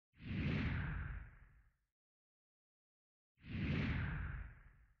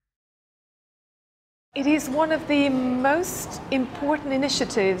It is one of the most important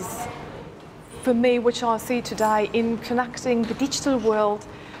initiatives for me, which I see today, in connecting the digital world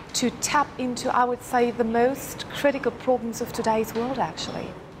to tap into, I would say, the most critical problems of today's world, actually.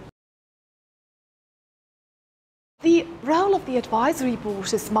 The role of the advisory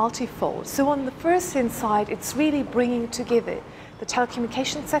board is multifold. So on the first hand side, it's really bringing together the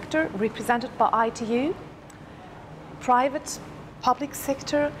telecommunication sector, represented by ITU, private, public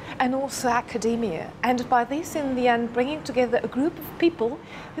sector, and also academia. And by this, in the end, bringing together a group of people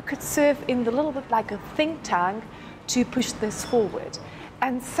who could serve in the little bit like a think tank to push this forward.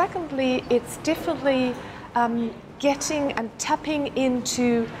 And secondly, it's definitely getting and tapping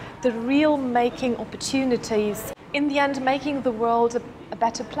into the real making opportunities, in the end, making the world a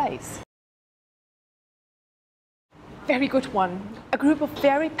better place. Very good one. A group of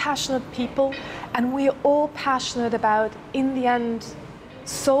very passionate people, and we are all passionate about, in the end,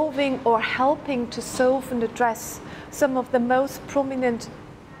 solving or helping to solve and address some of the most prominent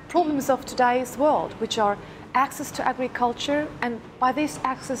problems of today's world, which are access to agriculture, and by this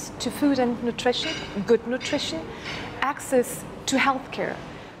access to food and nutrition, good nutrition, access to healthcare,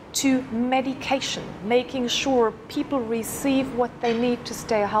 to medication, making sure people receive what they need to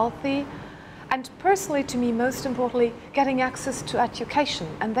stay healthy, and personally, to me, most importantly, getting access to education.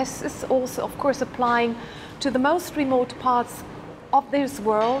 And this is also, of course, applying to the most remote parts of this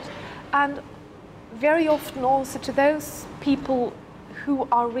world, and very often also to those people who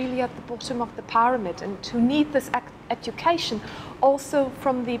are really at the bottom of the pyramid and who need this education, also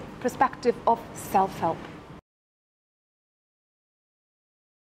from the perspective of self-help.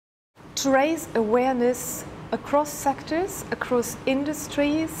 To raise awareness across sectors, across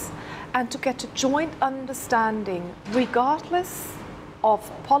industries, and to get a joint understanding, regardless of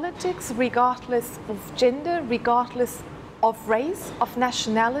politics, regardless of gender, regardless of race, of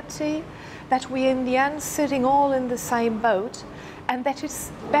nationality, that we in the end sitting all in the same boat, and that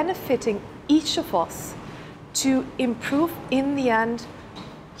it's benefiting each of us to improve, in the end,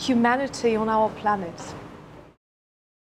 humanity on our planet.